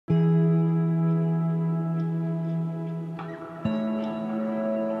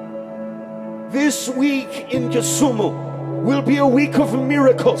This week in Kisumu will be a week of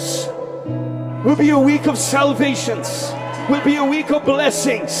miracles, will be a week of salvations, will be a week of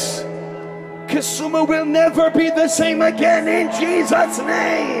blessings. Kisumu will never be the same again in Jesus'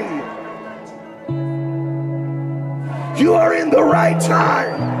 name. You are in the right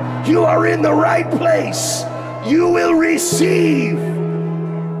time. You are in the right place. You will receive.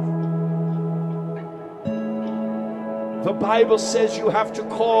 The Bible says you have to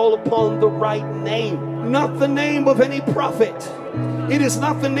call upon the right name, not the name of any prophet. It is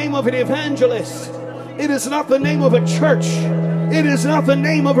not the name of an evangelist. It is not the name of a church. It is not the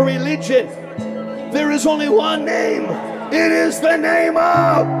name of a religion. There is only one name. It is the name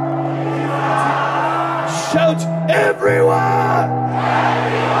of. Shout, everyone,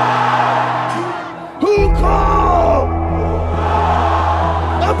 who call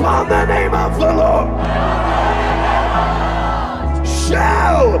upon the name of the Lord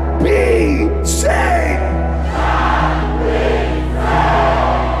shall be saved.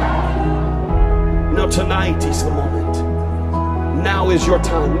 Now tonight is the moment. Now is your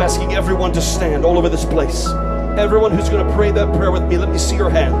time. I'm asking everyone to stand all over this place. Everyone who's going to pray that prayer with me, let me see your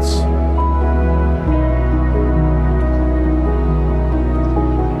hands.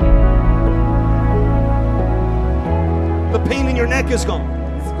 The pain in your neck is gone.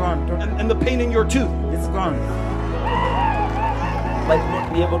 It's gone. And the pain in your tooth. It's gone. But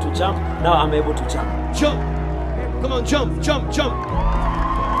not be able to jump. Now I'm able to jump. Jump. Come on, jump, jump, jump.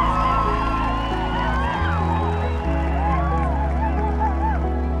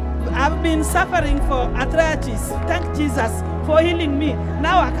 I've been suffering for arthritis. Thank Jesus for healing me.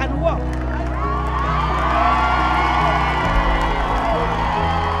 Now I can walk.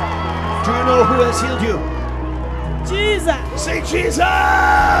 Do you know who has healed you? Jesus. Say Jesus.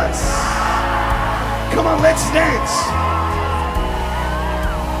 Come on, let's dance.